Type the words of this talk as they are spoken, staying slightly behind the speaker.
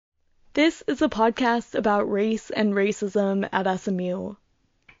This is a podcast about race and racism at SMU,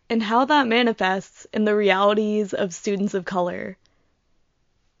 and how that manifests in the realities of students of color.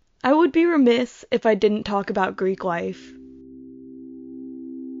 I would be remiss if I didn't talk about Greek life.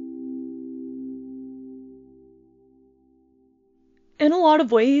 In a lot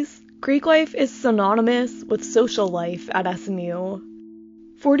of ways, Greek life is synonymous with social life at SMU.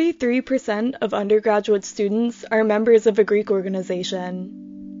 43% of undergraduate students are members of a Greek organization.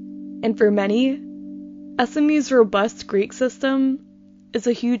 And for many, SMU's robust Greek system is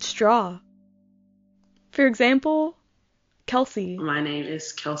a huge draw. For example, Kelsey. My name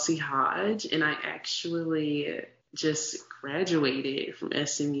is Kelsey Hodge, and I actually just graduated from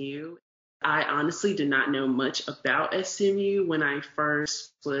SMU. I honestly did not know much about SMU when I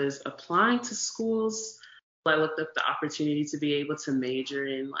first was applying to schools. I looked up the opportunity to be able to major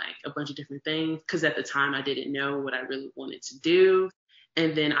in a bunch of different things because at the time I didn't know what I really wanted to do.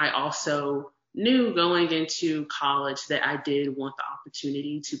 And then I also knew going into college that I did want the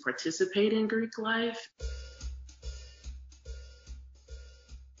opportunity to participate in Greek life.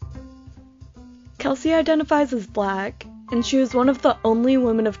 Kelsey identifies as Black, and she was one of the only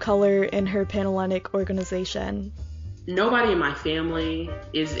women of color in her Panhellenic organization. Nobody in my family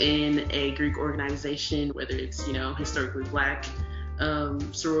is in a Greek organization, whether it's, historically Black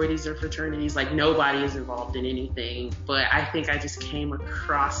sororities or fraternities. Nobody is involved in anything. But I think I just came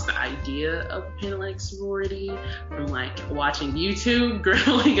across the idea of a Panhellenic sorority from watching YouTube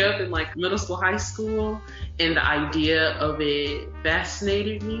growing up in middle school, high school. And the idea of it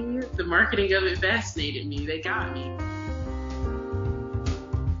fascinated me. The marketing of it fascinated me. They got me.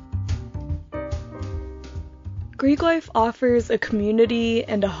 Greek life offers a community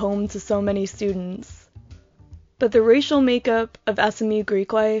and a home to so many students. But the racial makeup of SMU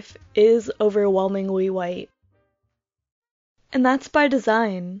Greek life is overwhelmingly white. And that's by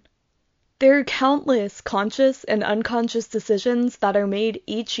design. There are countless conscious and unconscious decisions that are made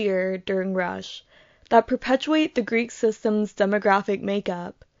each year during Rush that perpetuate the Greek system's demographic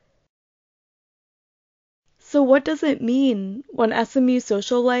makeup. So what does it mean when SMU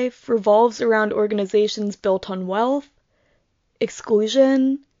social life revolves around organizations built on wealth,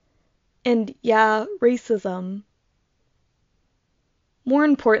 exclusion, and racism? More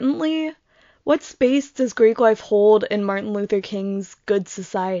importantly, what space does Greek life hold in Martin Luther King's good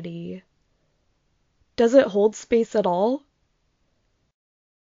society? Does it hold space at all?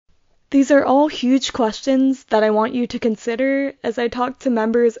 These are all huge questions that I want you to consider as I talk to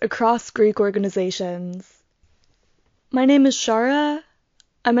members across Greek organizations. My name is Shara,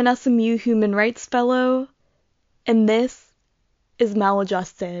 I'm an SMU Human Rights Fellow, and this is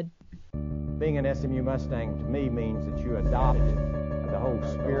Maladjusted. Being an SMU Mustang to me means that you adopt the whole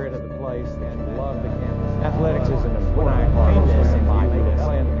spirit of the place and love the campus. Athletics is an important part of SMU.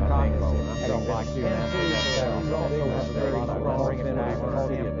 I don't like to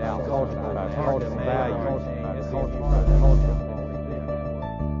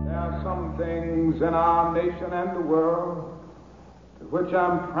There are some things in our nation and the world to which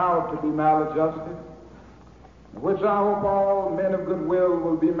I'm proud to be maladjusted, which I hope all men of goodwill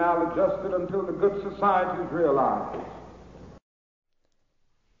will be maladjusted until the good society is realized.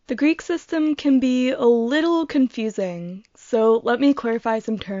 The Greek system can be a little confusing, so let me clarify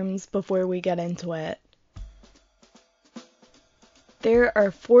some terms before we get into it. There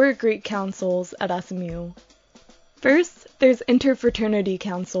are 4 Greek councils at SMU. First, there's Interfraternity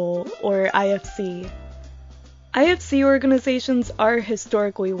Council, or IFC. IFC organizations are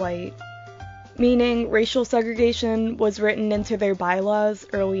historically white, meaning racial segregation was written into their bylaws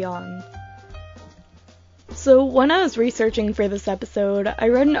early on. So when I was researching for this episode, I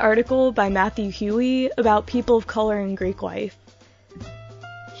read an article by Matthew Huey about people of color in Greek life.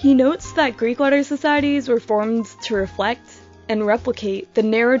 He notes that Greek letter societies were formed to reflect and replicate the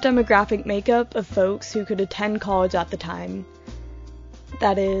narrow demographic makeup of folks who could attend college at the time.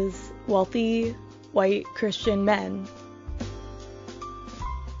 That is, wealthy, white Christian men.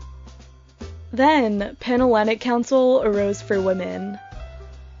 Then, Panhellenic Council arose for women.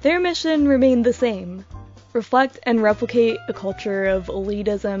 Their mission remained the same: reflect and replicate a culture of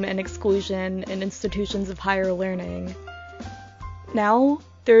elitism and exclusion in institutions of higher learning. Now,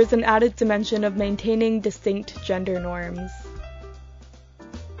 there is an added dimension of maintaining distinct gender norms.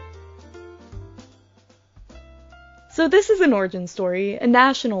 So this is an origin story, a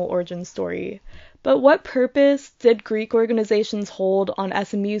national origin story, but what purpose did Greek organizations hold on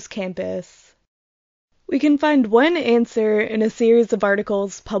SMU's campus? We can find one answer in a series of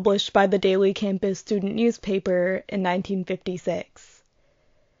articles published by the Daily Campus student newspaper in 1956.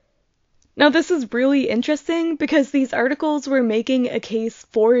 Now, this is really interesting because these articles were making a case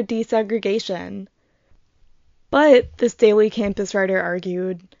for desegregation. But, this Daily Campus writer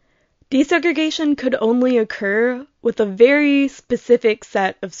argued, desegregation could only occur with a very specific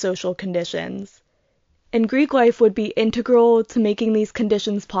set of social conditions, and Greek life would be integral to making these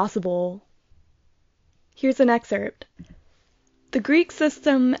conditions possible. Here's an excerpt. The Greek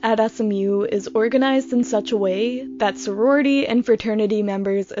system at SMU is organized in such a way that sorority and fraternity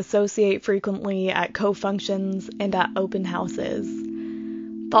members associate frequently at co-functions and at open houses.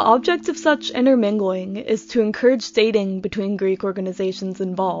 The object of such intermingling is to encourage dating between Greek organizations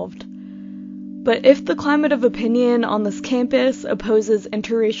involved. But if the climate of opinion on this campus opposes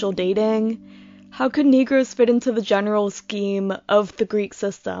interracial dating, how could Negroes fit into the general scheme of the Greek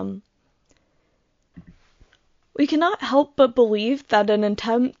system? We cannot help but believe that an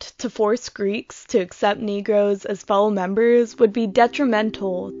attempt to force Greeks to accept Negroes as fellow members would be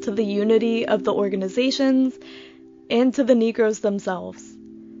detrimental to the unity of the organizations and to the Negroes themselves.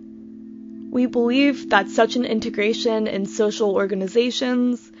 We believe that such an integration in social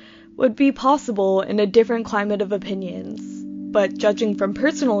organizations would be possible in a different climate of opinions, but judging from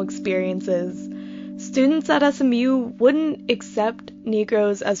personal experiences, students at SMU wouldn't accept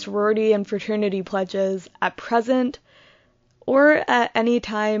Negroes as sorority and fraternity pledges at present or at any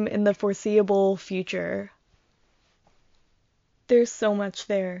time in the foreseeable future. There's so much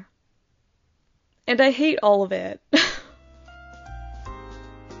there. And I hate all of it.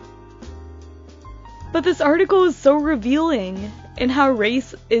 But this article is so revealing in how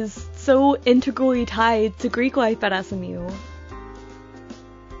race is so integrally tied to Greek life at SMU.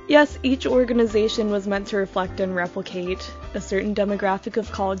 Yes, each organization was meant to reflect and replicate a certain demographic of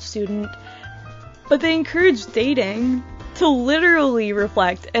college student, but they encouraged dating to literally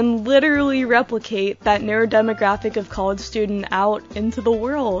reflect and literally replicate that narrow demographic of college student out into the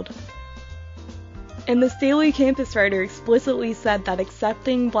world. And this Daily Campus writer explicitly said that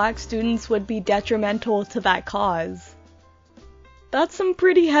accepting black students would be detrimental to that cause. That's some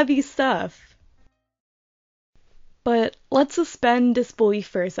pretty heavy stuff. But let's suspend disbelief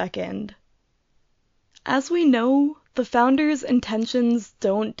for a second. As we know, the founders' intentions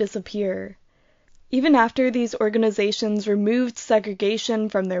don't disappear. Even after these organizations removed segregation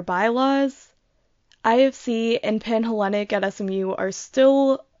from their bylaws, IFC and Panhellenic at SMU are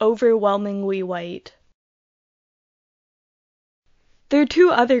still overwhelmingly white. There are two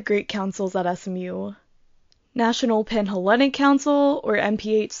other Greek councils at SMU. National Panhellenic Council, or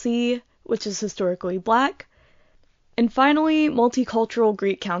NPHC, which is historically black, and finally, Multicultural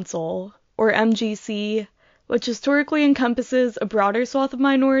Greek Council, or MGC, which historically encompasses a broader swath of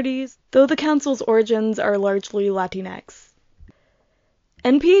minorities, though the council's origins are largely Latinx.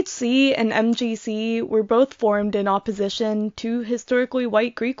 NPHC and MGC were both formed in opposition to historically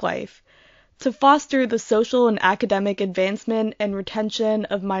white Greek life, to foster the social and academic advancement and retention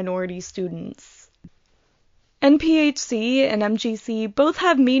of minority students. NPHC and MGC both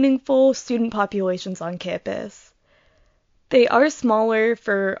have meaningful student populations on campus. They are smaller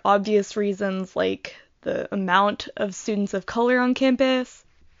for obvious reasons like the amount of students of color on campus,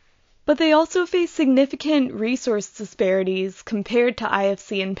 but they also face significant resource disparities compared to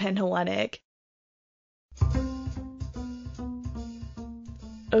IFC and Panhellenic.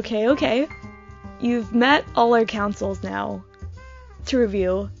 Okay. You've met all our councils now. To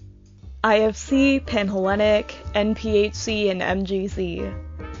review, IFC, Panhellenic, NPHC, and MGC.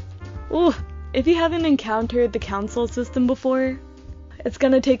 Ooh, if you haven't encountered the council system before, it's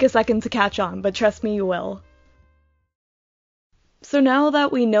gonna take a second to catch on, but trust me, you will. So now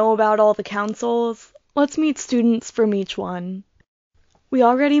that we know about all the councils, let's meet students from each one. We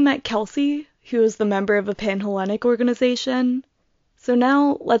already met Kelsey, who is the member of a Panhellenic organization. So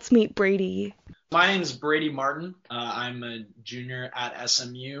now let's meet Brady. My name is Brady Martin. I'm a junior at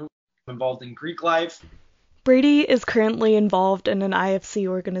SMU. I'm involved in Greek life. Brady is currently involved in an IFC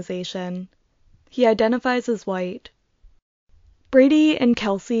organization. He identifies as white. Brady and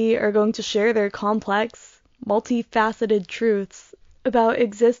Kelsey are going to share their complex, multifaceted truths about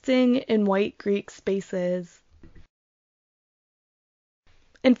existing in white Greek spaces.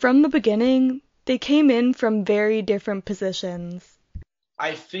 And from the beginning, they came in from very different positions.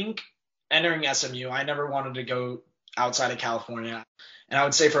 I think entering SMU, I never wanted to go outside of California. And I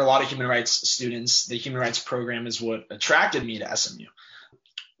would say for a lot of human rights students, the human rights program is what attracted me to SMU.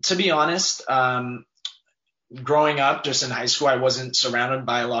 To be honest, growing up just in high school, I wasn't surrounded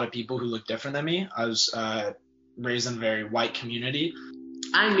by a lot of people who looked different than me. I was raised in a very white community.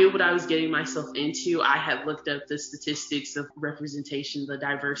 I knew what I was getting myself into. I had looked up the statistics of representation, the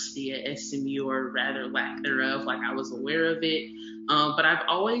diversity at SMU, or rather lack thereof, like I was aware of it. But I've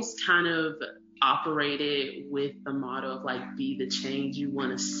always kind of operated with the motto of like, be the change you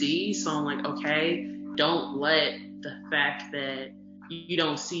want to see. So I'm like, okay, don't let the fact that you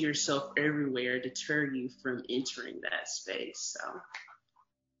don't see yourself everywhere deter you from entering that space.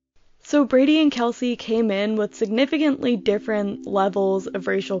 So Brady and Kelsey came in with significantly different levels of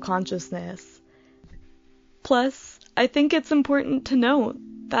racial consciousness. Plus, I think it's important to note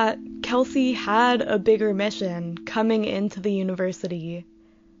that Kelsey had a bigger mission coming into the university,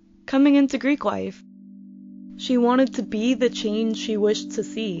 coming into Greek life. She wanted to be the change she wished to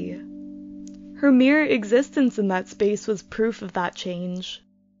see. Her mere existence in that space was proof of that change.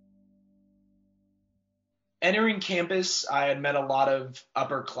 Entering campus, I had met a lot of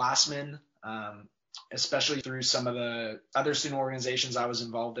upperclassmen, especially through some of the other student organizations I was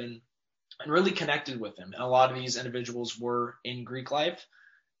involved in, and really connected with them. And a lot of these individuals were in Greek life.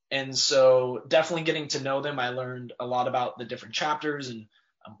 And so definitely getting to know them, I learned a lot about the different chapters and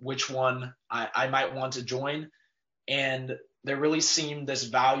which one I might want to join. And there really seemed this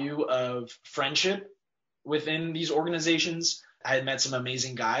value of friendship within these organizations. I had met some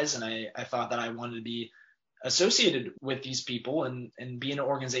amazing guys, and I thought that I wanted to be associated with these people and be in an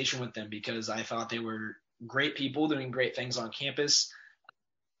organization with them because I thought they were great people doing great things on campus.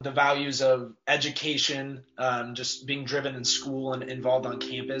 The values of education, just being driven in school and involved on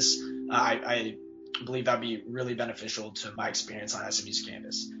campus, I believe that'd be really beneficial to my experience on SMU's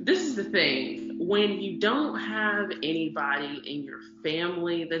campus. This is the thing. When you don't have anybody in your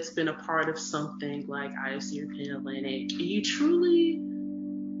family that's been a part of something like IFC or Panhellenic, you truly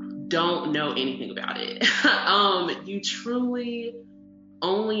don't know anything about it. You truly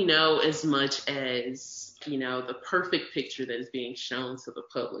only know as much as, the perfect picture that is being shown to the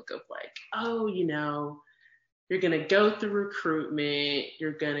public of like, oh, you're going to go through recruitment,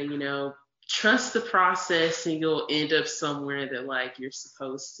 you're going to, trust the process, and you'll end up somewhere that like you're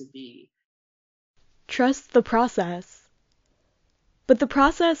supposed to be. Trust the process. But the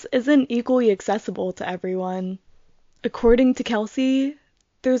process isn't equally accessible to everyone. According to Kelsey,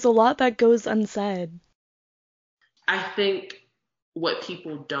 there's a lot that goes unsaid. I think what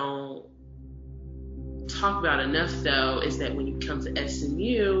people don't talk about enough, though, is that when you come to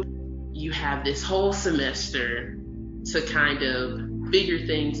SMU, you have this whole semester to kind of figure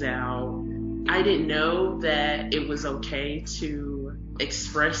things out. I didn't know that it was okay to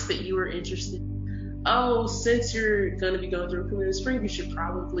express that you were interested. Oh, since you're going to be going through recruitment in the spring, you should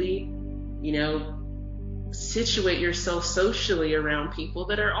probably, situate yourself socially around people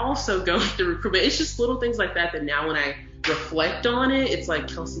that are also going through recruitment. It's just little things like that now when I reflect on it, it's like,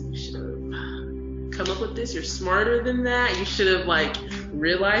 Kelsey, you should have come up with this. You're smarter than that. You should have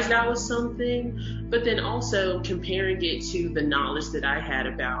realized that was something. But then also comparing it to the knowledge that I had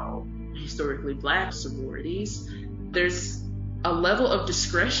about historically Black sororities, there's a level of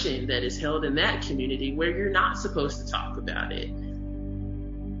discretion that is held in that community where you're not supposed to talk about it.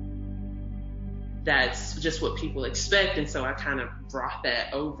 That's just what people expect, and so I kind of brought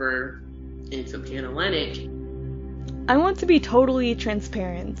that over into Panhellenic. I want to be totally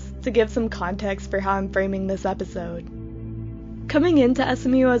transparent to give some context for how I'm framing this episode. Coming into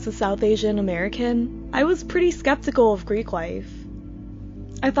SMU as a South Asian American, I was pretty skeptical of Greek life.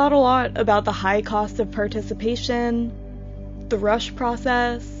 I thought a lot about the high cost of participation, the rush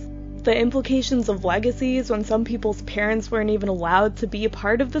process, the implications of legacies when some people's parents weren't even allowed to be a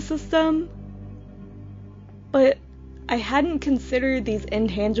part of the system. But I hadn't considered these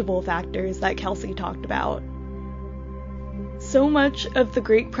intangible factors that Kelsey talked about. So much of the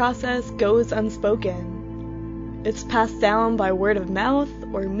Greek process goes unspoken. It's passed down by word of mouth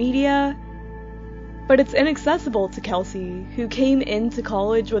or media, but it's inaccessible to Kelsey, who came into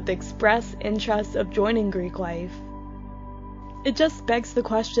college with the express interest of joining Greek life. It just begs the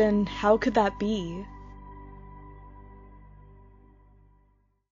question, how could that be?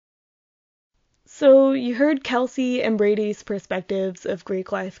 So you heard Kelsey and Brady's perspectives of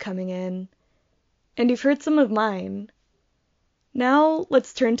Greek life coming in, and you've heard some of mine. Now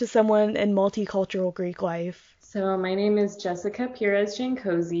let's turn to someone in multicultural Greek life. So my name is Jessica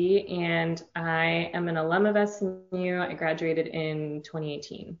Perez-Jancosi, and I am an alum of SMU. I graduated in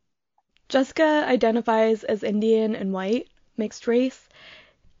 2018. Jessica identifies as Indian and white, mixed race,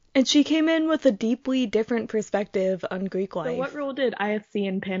 and she came in with a deeply different perspective on Greek life. So what role did IFC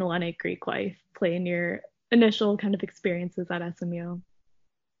and Panhellenic Greek life play in your initial kind of experiences at SMU?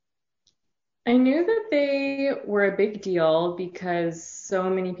 I knew that they were a big deal because so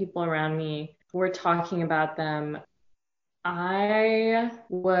many people around me were talking about them. I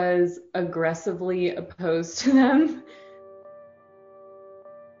was aggressively opposed to them.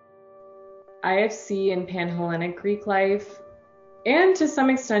 IFC and Panhellenic Greek life and to some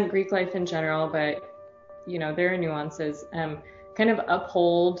extent Greek life in general, but there are nuances, kind of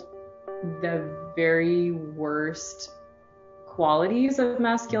uphold the very worst qualities of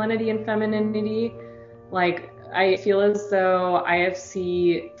masculinity and femininity. Like, I feel as though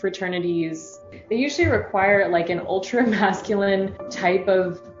IFC fraternities, they usually require like an ultra masculine type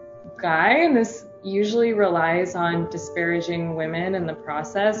of guy, and this usually relies on disparaging women in the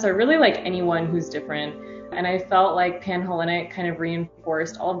process, or really like anyone who's different. And I felt like Panhellenic kind of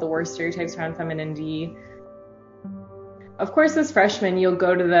reinforced all of the worst stereotypes around femininity. Of course, as freshmen, you'll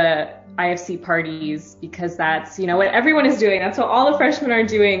go to the IFC parties because that's, what everyone is doing. That's what all the freshmen are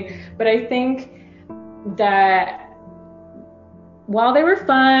doing. But I think that while they were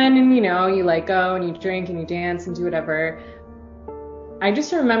fun and, you like go and you drink and you dance and do whatever, I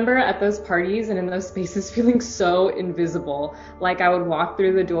just remember at those parties and in those spaces feeling so invisible. Like I would walk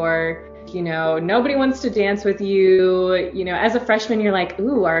through the door, nobody wants to dance with you. As a freshman, you're like,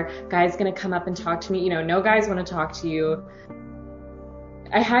 ooh, are guys going to come up and talk to me? No guys want to talk to you.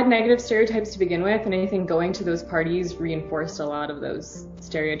 I had negative stereotypes to begin with, and I think going to those parties reinforced a lot of those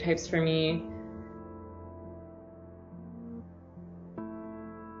stereotypes for me.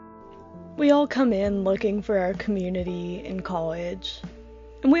 We all come in looking for our community in college,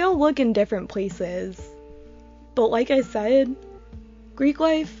 and we all look in different places. But like I said, Greek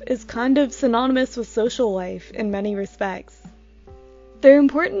life is kind of synonymous with social life in many respects. There are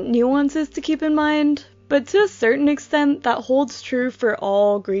important nuances to keep in mind, but to a certain extent that holds true for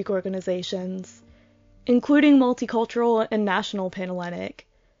all Greek organizations, including multicultural and national Panhellenic.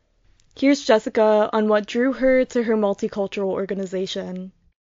 Here's Jessica on what drew her to her multicultural organization.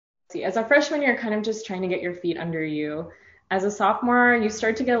 As a freshman, you're kind of just trying to get your feet under you. As a sophomore, you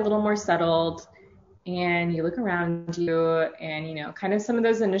start to get a little more settled, and you look around you, and kind of some of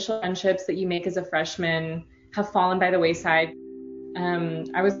those initial friendships that you make as a freshman have fallen by the wayside.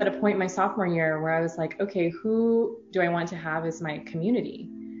 I was at a point in my sophomore year where I was like, okay, who do I want to have as my community?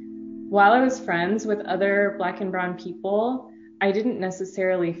 While I was friends with other Black and brown people, I didn't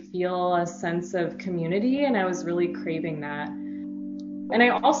necessarily feel a sense of community, and I was really craving that. And I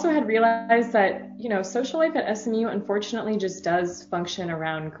also had realized that, social life at SMU unfortunately just does function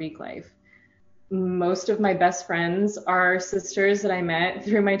around Greek life. Most of my best friends are sisters that I met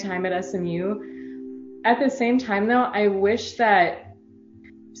through my time at SMU. At the same time, though, I wish that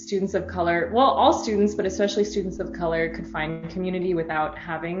students of color, well, all students, but especially students of color, could find community without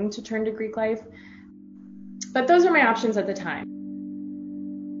having to turn to Greek life. But those are my options at the time.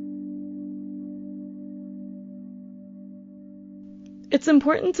 It's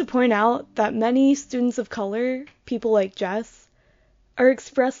important to point out that many students of color, people like Jess, are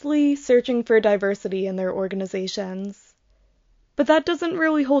expressly searching for diversity in their organizations. But that doesn't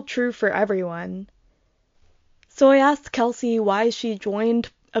really hold true for everyone. So I asked Kelsey why she joined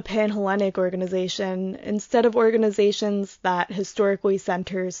a Panhellenic organization instead of organizations that historically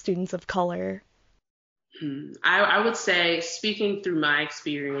center students of color. I would say, speaking through my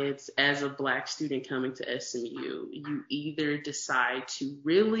experience as a Black student coming to SMU, you either decide to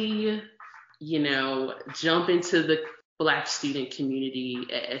really, jump into the Black student community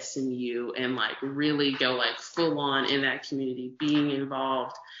at SMU and really go full on in that community, being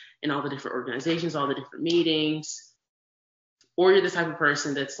involved in all the different organizations, all the different meetings, or you're the type of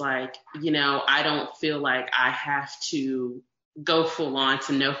person that's I don't feel like I have to go full on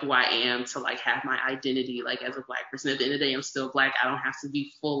to know who I am, to have my identity as a Black person. At the end of the day, I'm still Black. I don't have to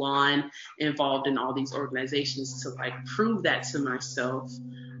be full on involved in all these organizations to prove that to myself,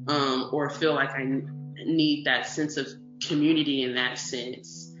 or feel like I need that sense of community in that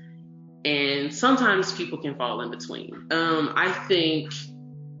sense. And sometimes people can fall in between. I think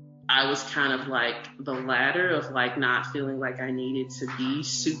I was kind of the latter of not feeling like I needed to be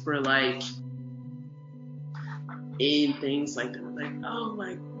super in things I don't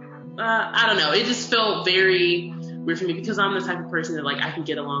know. It just felt very weird for me because I'm the type of person that I can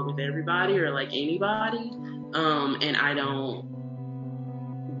get along with everybody or anybody. And I don't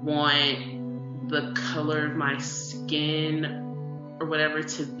want the color of my skin or whatever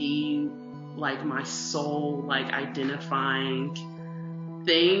to be my sole identifying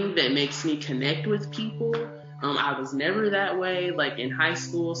thing that makes me connect with people. I was never that way in high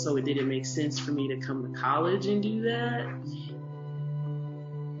school, so it didn't make sense for me to come to college and do that.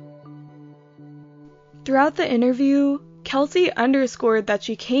 Throughout the interview, Kelsey underscored that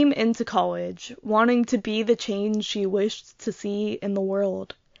she came into college wanting to be the change she wished to see in the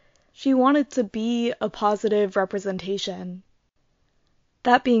world. She wanted to be a positive representation.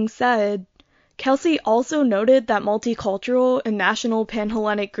 That being said, Kelsey also noted that multicultural and national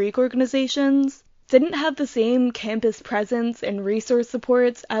Panhellenic Greek organizations didn't have the same campus presence and resource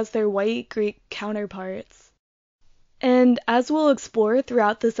supports as their white Greek counterparts. And as we'll explore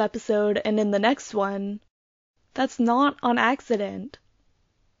throughout this episode and in the next one, that's not on accident.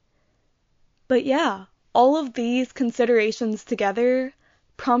 But yeah, all of these considerations together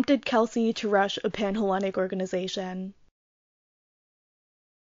prompted Kelsey to rush a Panhellenic organization.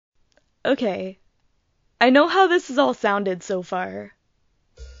 Okay, I know how this has all sounded so far.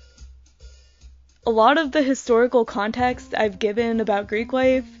 A lot of the historical context I've given about Greek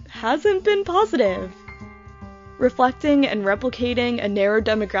life hasn't been positive. Reflecting and replicating a narrow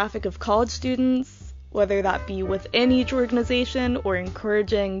demographic of college students, whether that be within each organization or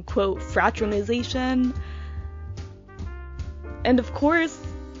encouraging, quote, fraternization. And of course,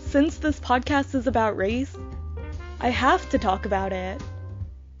 since this podcast is about race, I have to talk about it.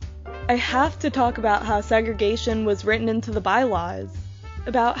 I have to talk about how segregation was written into the bylaws,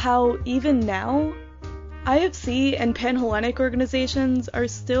 about how even now, IFC and Panhellenic organizations are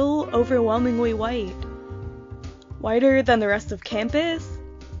still overwhelmingly white. Whiter than the rest of campus,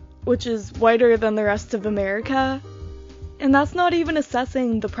 which is whiter than the rest of America. And that's not even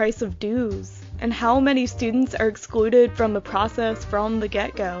assessing the price of dues and how many students are excluded from the process from the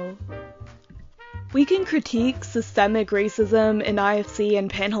get-go. We can critique systemic racism in IFC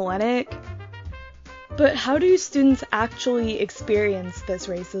and Panhellenic, but how do students actually experience this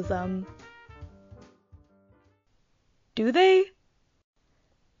racism? Do they?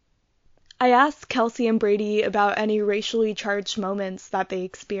 I asked Kelsey and Brady about any racially charged moments that they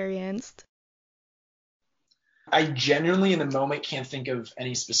experienced. I genuinely in the moment can't think of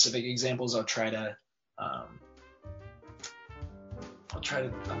any specific examples. I'm trying to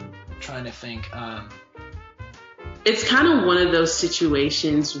think. It's kind of one of those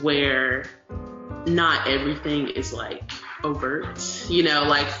situations where not everything is like overt,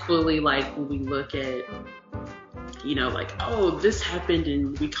 like fully, like when we look at, like, oh, this happened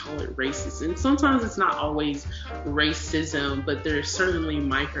and we call it racism. Sometimes it's not always racism, but there's certainly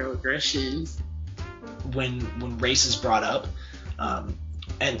microaggressions. When race is brought up,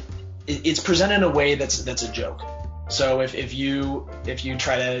 and it's presented in a way that's a joke. So if you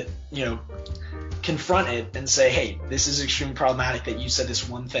try to confront it and say, hey, this is extremely problematic that you said this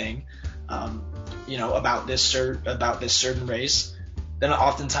one thing, about this certain race, then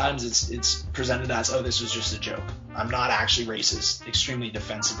oftentimes it's presented as, oh, this was just a joke. I'm not actually racist. Extremely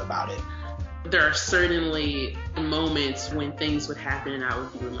defensive about it. There are certainly moments when things would happen and I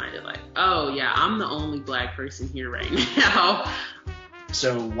would be reminded, like, oh yeah, I'm the only Black person here right now.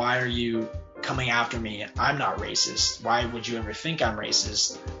 So why are you coming after me? I'm not racist. Why would you ever think I'm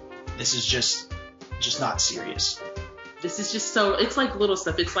racist? This is just not serious. This is just so, it's like little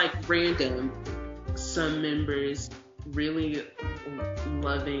stuff. It's like random. Some members really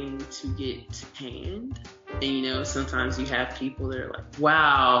loving to get tanned. And sometimes you have people that are like,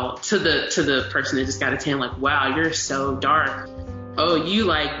 wow, to the person that just got a tan, like, wow, you're so dark. Oh, you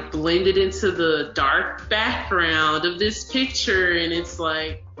like blended into the dark background of this picture. And it's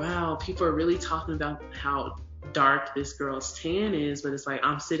like, wow, people are really talking about how dark this girl's tan is, but it's like,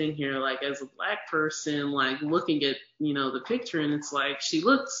 I'm sitting here like as a Black person, like looking at, the picture, and it's like, she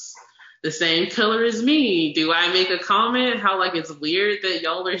looks the same color as me. Do I make a comment how like it's weird that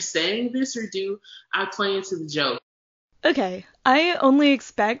y'all are saying this, or do I play into the joke? Okay, I only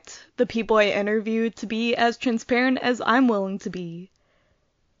expect the people I interviewed to be as transparent as I'm willing to be.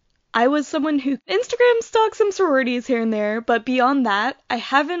 I was someone who Instagram stalked some sororities here and there, but beyond that, I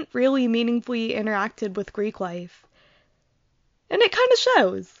haven't really meaningfully interacted with Greek life. And it kind of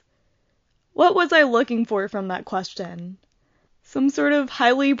shows. What was I looking for from that question? Some sort of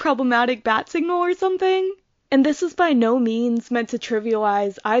highly problematic bat signal or something? And this is by no means meant to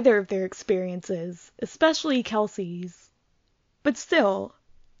trivialize either of their experiences, especially Kelsey's. But still,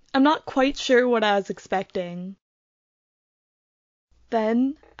 I'm not quite sure what I was expecting.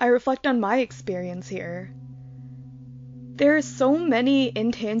 Then, I reflect on my experience here. There are so many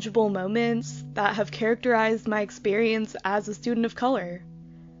intangible moments that have characterized my experience as a student of color.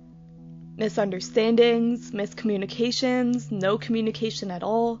 Misunderstandings, miscommunications, no communication at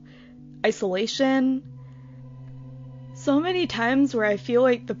all, isolation. So many times where I feel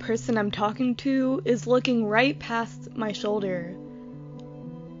like the person I'm talking to is looking right past my shoulder,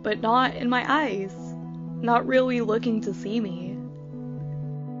 but not in my eyes, not really looking to see me.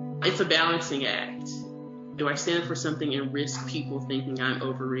 It's a balancing act. Do I stand for something and risk people thinking I'm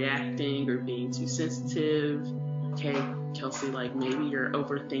overreacting or being too sensitive? Okay, Kelsey, like, maybe you're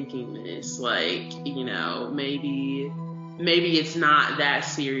overthinking this. Like, maybe it's not that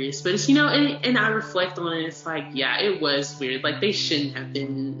serious. But it's, and I reflect on it, it's like, yeah, it was weird. Like, they shouldn't have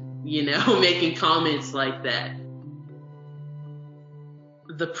been making comments like that.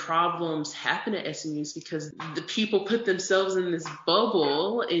 The problems happen at SMUs because the people put themselves in this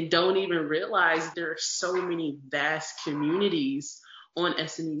bubble and don't even realize there are so many vast communities on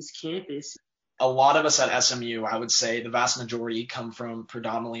SMU's campus. A lot of us at SMU, I would say the vast majority, come from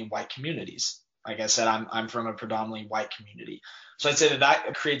predominantly white communities. Like I said, I'm from a predominantly white community. So I'd say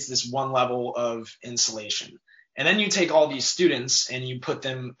that creates this one level of insulation. And then you take all these students and you put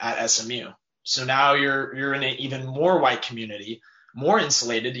them at SMU. So now you're in an even more white community, more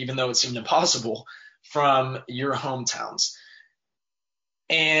insulated, even though it seemed impossible, from your hometowns.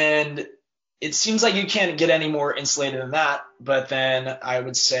 And it seems like you can't get any more insulated than that. But then I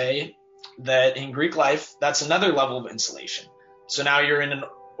would say that in Greek life, that's another level of insulation. So now you're in an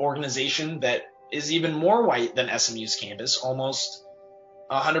organization that is even more white than SMU's campus, almost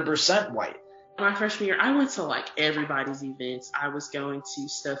 100% white. My freshman year, I went to like everybody's events. I was going to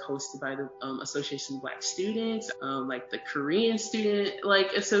stuff hosted by the Association of Black Students, like the Korean Student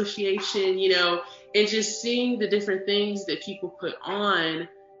Association, and just seeing the different things that people put on,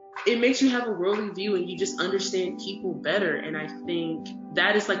 it makes you have a worldly view and you just understand people better. And I think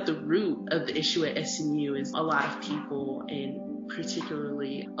that is like the root of the issue at SMU is a lot of people, and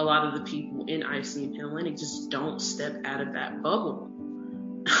particularly a lot of the people in IFC and Panhellenic, just don't step out of that bubble.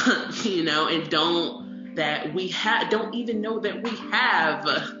 And don't even know that we have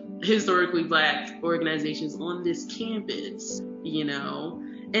historically Black organizations on this campus,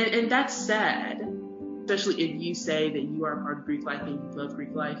 and that's sad, especially if you say that you are a part of Greek life and you love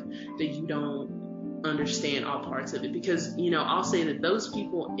Greek life, that you don't understand all parts of it. Because, I'll say that those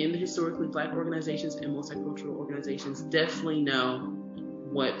people in the historically Black organizations and multicultural organizations definitely know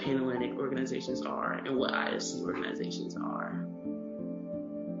what Panhellenic organizations are and what IFC organizations are.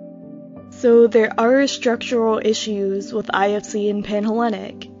 So there are structural issues with IFC and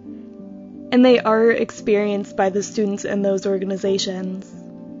Panhellenic, and they are experienced by the students in those organizations.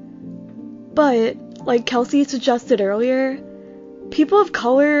 But, like Kelsey suggested earlier, people of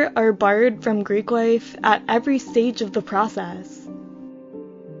color are barred from Greek life at every stage of the process.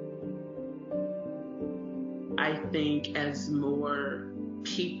 I think as more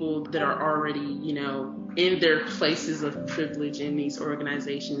people that are already, in their places of privilege in these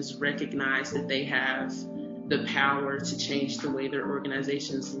organizations recognize that they have the power to change the way their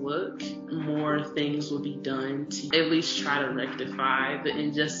organizations look, more things will be done to at least try to rectify the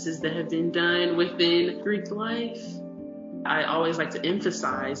injustices that have been done within Greek life. I always like to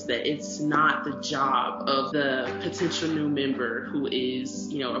emphasize that it's not the job of the potential new member who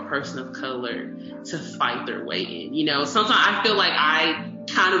is, a person of color to fight their way in. Sometimes I feel like I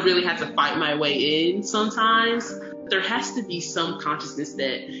kind of really have to fight my way in sometimes. There has to be some consciousness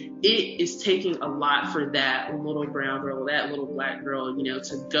that it is taking a lot for that little brown girl, that little Black girl,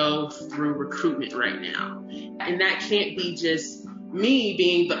 to go through recruitment right now. And that can't be just me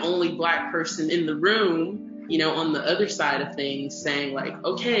being the only Black person in the room, on the other side of things saying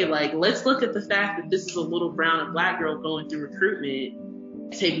okay, let's look at the fact that this is a little brown and Black girl going through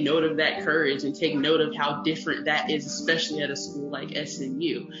recruitment. Take note of that courage and take note of how different that is, especially at a school like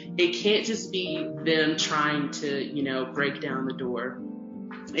SMU. It can't just be them trying to, break down the door.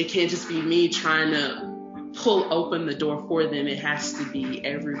 It can't just be me trying to pull open the door for them. It has to be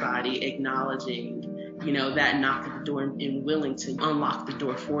everybody acknowledging, that knock at the door and willing to unlock the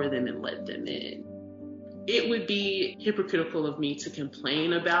door for them and let them in. It would be hypocritical of me to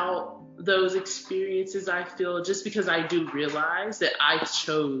complain about those experiences, I feel, just because I do realize that I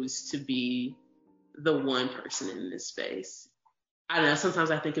chose to be the one person in this space. I don't know,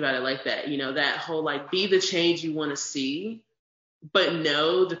 sometimes I think about it like that, that whole be the change you want to see, but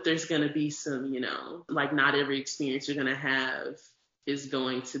know that there's going to be some, not every experience you're going to have is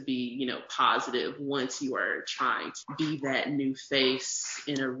going to be, positive once you are trying to be that new face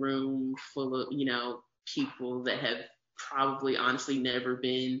in a room full of, people that have probably honestly never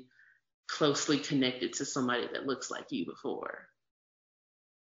been closely connected to somebody that looks like you before.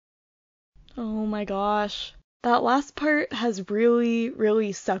 Oh my gosh. That last part has really,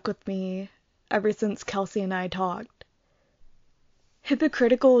 really stuck with me ever since Kelsey and I talked.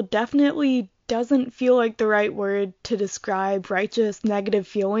 Hypocritical definitely doesn't feel like the right word to describe righteous negative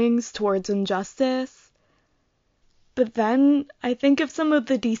feelings towards injustice. But then I think of some of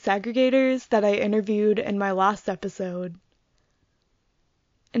the desegregators that I interviewed in my last episode,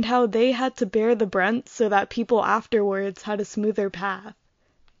 and how they had to bear the brunt so that people afterwards had a smoother path.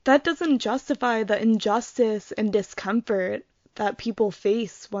 That doesn't justify the injustice and discomfort that people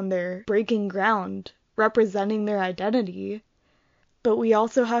face when they're breaking ground, representing their identity. But we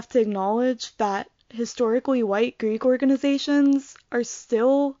also have to acknowledge that historically white Greek organizations are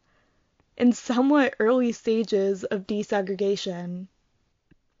still in somewhat early stages of desegregation.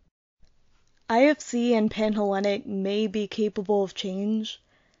 IFC and Panhellenic may be capable of change,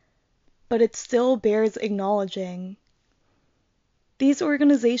 but it still bears acknowledging. These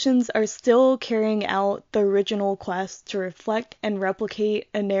organizations are still carrying out the original quest to reflect and replicate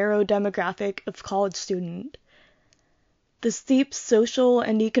a narrow demographic of college student. The steep social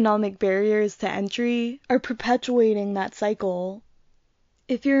and economic barriers to entry are perpetuating that cycle.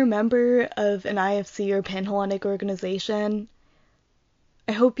 If you're a member of an IFC or Panhellenic organization,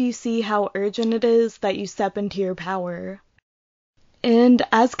 I hope you see how urgent it is that you step into your power. And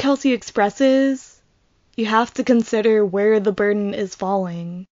as Kelsey expresses, you have to consider where the burden is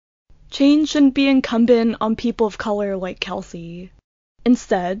falling. Change shouldn't be incumbent on people of color like Kelsey.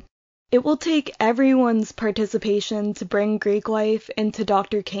 Instead, it will take everyone's participation to bring Greek life into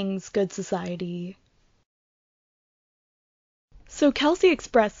Dr. King's good society. So Kelsey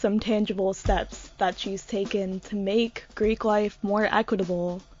expressed some tangible steps that she's taken to make Greek life more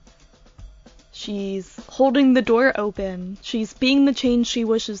equitable. She's holding the door open. She's being the change she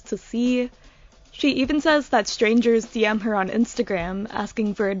wishes to see. She even says that strangers DM her on Instagram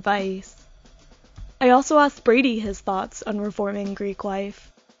asking for advice. I also asked Brady his thoughts on reforming Greek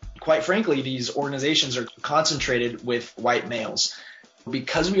life. Quite frankly, these organizations are concentrated with white males.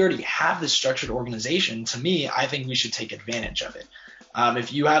 Because we already have this structured organization, to me, I think we should take advantage of it.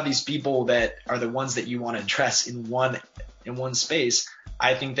 If you have these people that are the ones that you want to address in one space,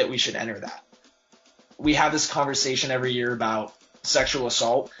 I think that we should enter that. We have this conversation every year about sexual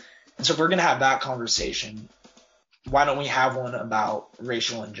assault. And so if we're going to have that conversation, why don't we have one about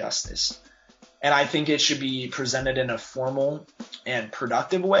racial injustice? And I think it should be presented in a formal and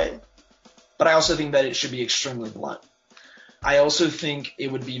productive way. But I also think that it should be extremely blunt. I also think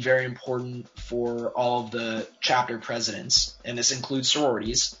it would be very important for all of the chapter presidents, and this includes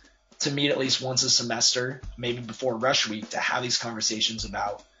sororities, to meet at least once a semester, maybe before rush week, to have these conversations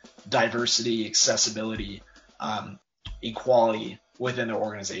about diversity, accessibility, equality within their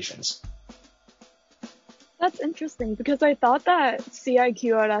organizations. That's interesting because I thought that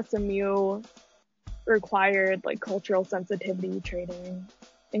CIQ at SMU required like cultural sensitivity training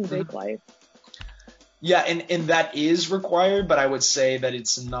in Greek life. Yeah, and that is required, but I would say that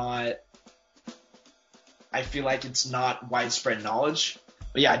it's not, I feel like it's not widespread knowledge.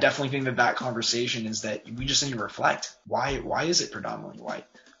 But yeah, I definitely think that conversation is that we just need to reflect. Why is it predominantly white?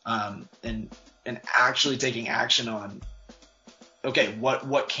 And actually taking action on, okay,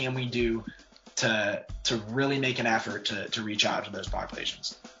 what can we do to really make an effort to reach out to those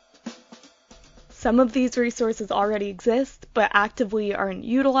populations? Some of these resources already exist, but actively aren't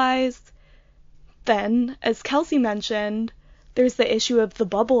utilized. Then, as Kelsey mentioned, there's the issue of the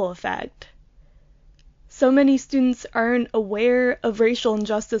bubble effect. So many students aren't aware of racial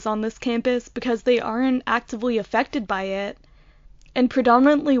injustice on this campus because they aren't actively affected by it, and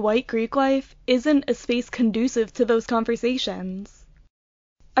predominantly white Greek life isn't a space conducive to those conversations.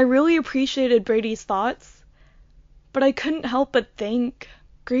 I really appreciated Brady's thoughts, but I couldn't help but think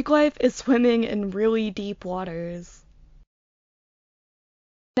Greek life is swimming in really deep waters.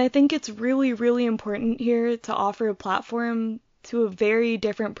 I think it's really, really important here to offer a platform to a very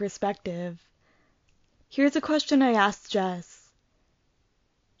different perspective. Here's a question I asked Jess.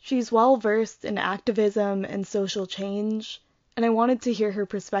 She's well versed in activism and social change, and I wanted to hear her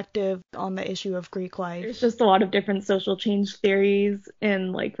perspective on the issue of Greek life. There's just a lot of different social change theories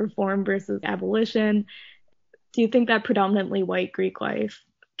in like reform versus abolition. Do you think that predominantly white Greek life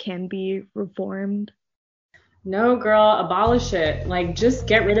can be reformed? No, girl, abolish it. Like, just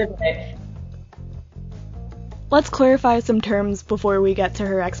get rid of it. Let's clarify some terms before we get to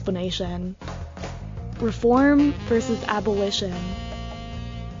her explanation. Reform versus abolition.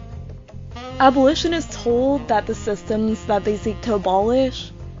 Abolitionists hold that the systems that they seek to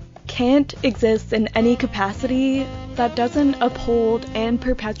abolish can't exist in any capacity that doesn't uphold and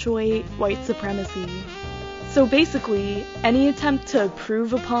perpetuate white supremacy. So basically, any attempt to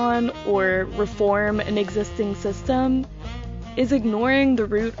improve upon or reform an existing system is ignoring the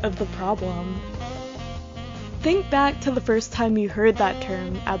root of the problem. Think back to the first time you heard that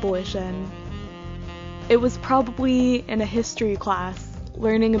term, abolition. It was probably in a history class,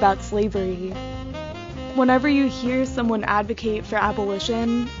 learning about slavery. Whenever you hear someone advocate for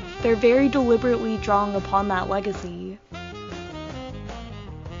abolition, they're very deliberately drawing upon that legacy.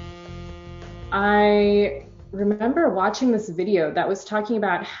 I remember watching this video that was talking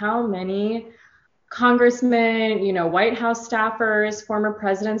about how many congressmen, White House staffers, former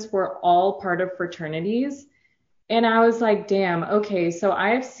presidents were all part of fraternities. And I was like, damn, okay, so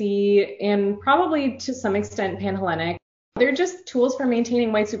IFC and probably to some extent Panhellenic, They're just tools for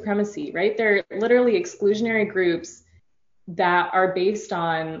maintaining white supremacy, right? They're literally exclusionary groups that are based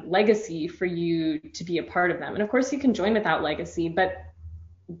on legacy for you to be a part of them. And of course you can join without legacy, but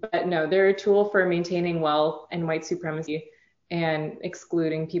no, they're a tool for maintaining wealth and white supremacy and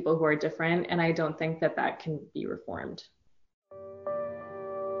excluding people who are different. And I don't think that that can be reformed.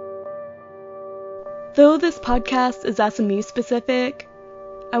 Though this podcast is SMU specific,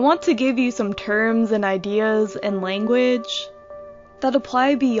 I want to give you some terms and ideas and language that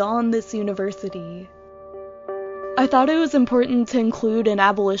apply beyond this university. I thought it was important to include an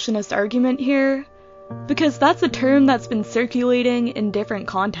abolitionist argument here, because that's a term that's been circulating in different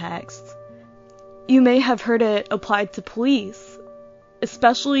contexts. You may have heard it applied to police,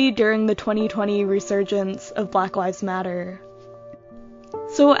 especially during the 2020 resurgence of Black Lives Matter.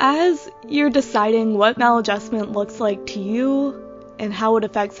 So as you're deciding what maladjustment looks like to you and how it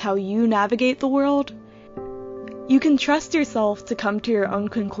affects how you navigate the world, you can trust yourself to come to your own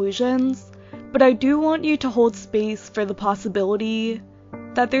conclusions, but I do want you to hold space for the possibility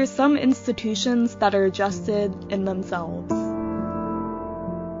that there's some institutions that are adjusted in themselves.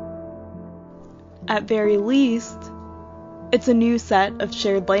 At very least, it's a new set of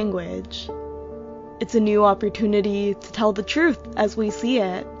shared language. It's a new opportunity to tell the truth as we see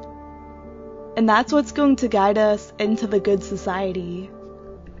it. And that's what's going to guide us into the good society.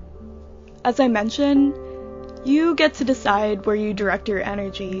 As I mentioned, you get to decide where you direct your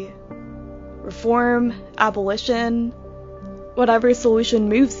energy. Reform, abolition, whatever solution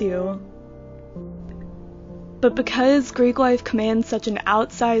moves you. But because Greek life commands such an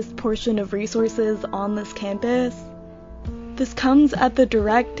outsized portion of resources on this campus, this comes at the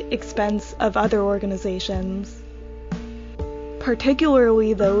direct expense of other organizations,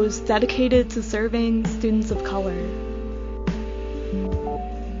 particularly those dedicated to serving students of color.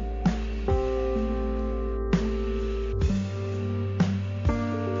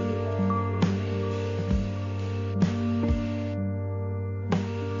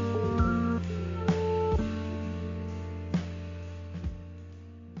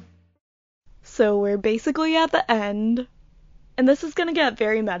 So we're basically at the end, and this is gonna get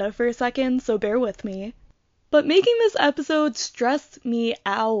very meta for a second, so bear with me. But making this episode stressed me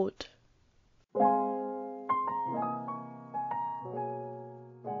out.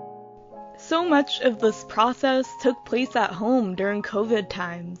 So much of this process took place at home during COVID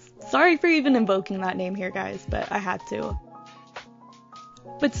times. Sorry for even invoking that name here, guys, but I had to.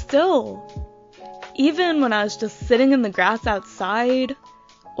 But still, even when I was just sitting in the grass outside,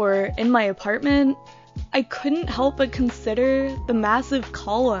 or in my apartment, I couldn't help but consider the massive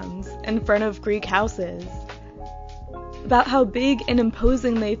columns in front of Greek houses, about how big and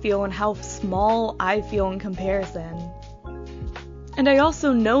imposing they feel and how small I feel in comparison. And I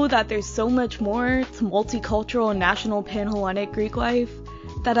also know that there's so much more to multicultural and national Panhellenic Greek life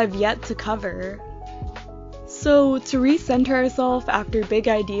that I've yet to cover. So to recenter ourselves after big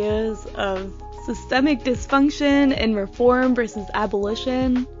ideas of systemic dysfunction and reform versus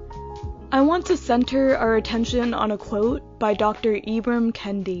abolition, I want to center our attention on a quote by Dr. Ibram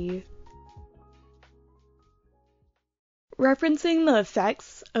Kendi. Referencing the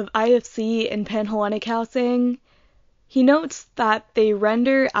effects of IFC and Panhellenic housing, he notes that they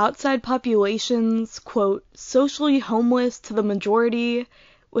render outside populations, quote, socially homeless to the majority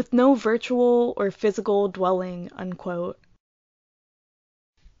with no virtual or physical dwelling, unquote.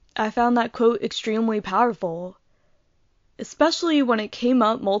 I found that quote extremely powerful, especially when it came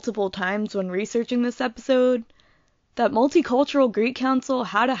up multiple times when researching this episode, that Multicultural Greek Council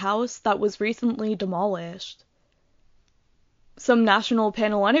had a house that was recently demolished. Some national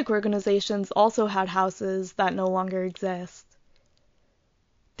Panhellenic organizations also had houses that no longer exist.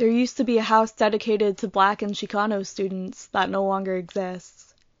 There used to be a house dedicated to Black and Chicano students that no longer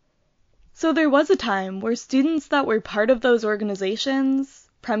exists. So there was a time where students that were part of those organizations,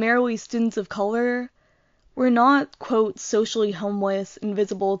 primarily students of color, were not, quote, socially homeless,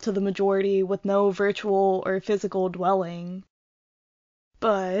 invisible to the majority with no virtual or physical dwelling.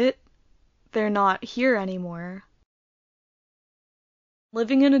 But they're not here anymore.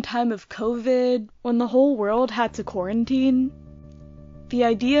 Living in a time of COVID, when the whole world had to quarantine, the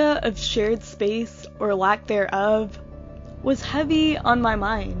idea of shared space, or lack thereof, was heavy on my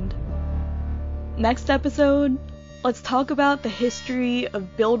mind. Next episode, let's talk about the history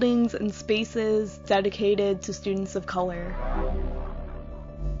of buildings and spaces dedicated to students of color.